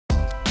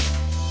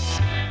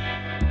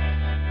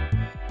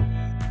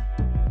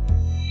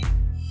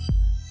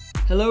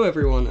Hello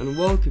everyone and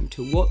welcome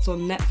to What's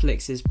on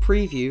Netflix's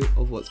preview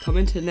of what's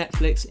coming to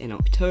Netflix in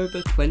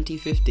October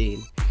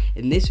 2015.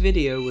 In this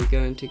video we're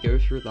going to go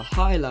through the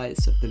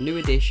highlights of the new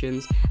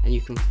additions and you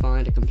can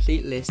find a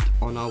complete list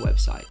on our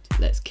website.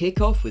 Let's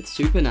kick off with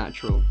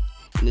Supernatural.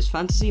 In this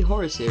fantasy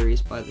horror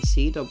series by the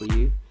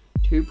CW,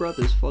 two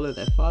brothers follow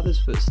their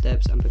father's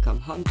footsteps and become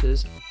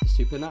hunters of the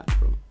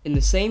supernatural. In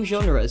the same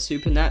genre as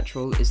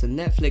Supernatural is the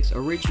Netflix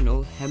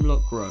original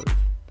Hemlock Grove.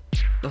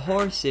 The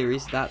horror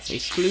series that's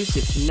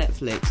exclusive to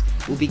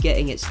Netflix will be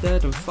getting its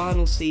third and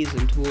final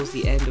season towards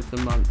the end of the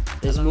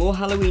month. There's more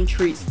Halloween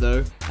treats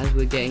though, as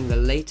we're getting the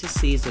latest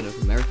season of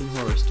American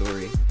Horror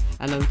Story,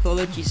 an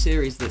anthology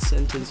series that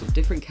centers on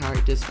different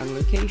characters and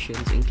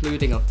locations,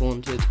 including a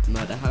haunted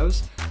murder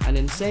house, an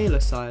insane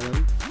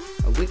asylum,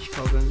 a witch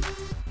coven,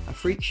 a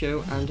freak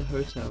show and a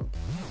hotel.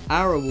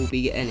 Arrow will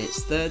be getting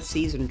its third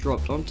season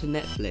dropped onto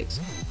Netflix,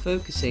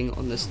 focusing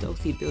on the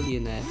stealthy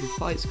billionaire who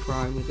fights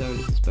crime with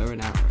only his bow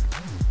and arrow.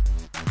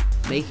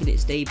 Making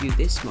its debut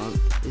this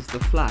month is The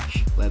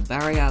Flash, where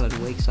Barry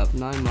Allen wakes up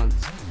 9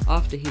 months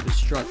after he was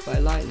struck by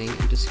lightning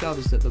and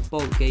discovers that the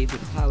bolt gave him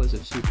powers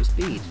of super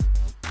speed.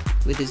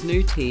 With his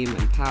new team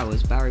and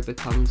powers, Barry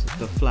becomes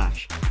The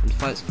Flash and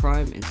fights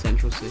crime in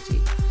Central City.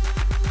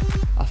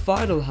 Our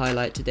final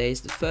highlight today is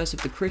the first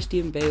of the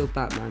Christian Bale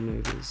Batman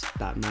movies,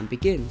 Batman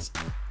Begins.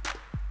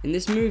 In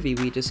this movie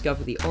we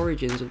discover the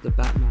origins of the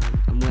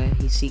Batman and where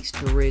he seeks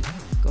to rid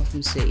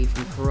Gotham City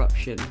from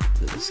corruption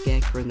that the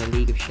Scarecrow and the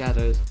League of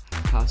Shadows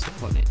have cast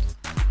upon it.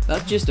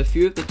 That's just a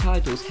few of the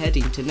titles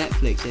heading to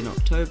Netflix in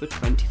October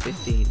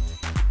 2015.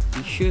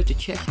 Be sure to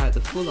check out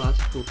the full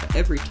article for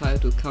every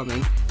title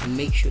coming and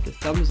make sure to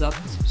thumbs up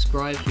and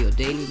subscribe for your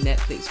daily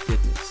Netflix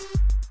goodness.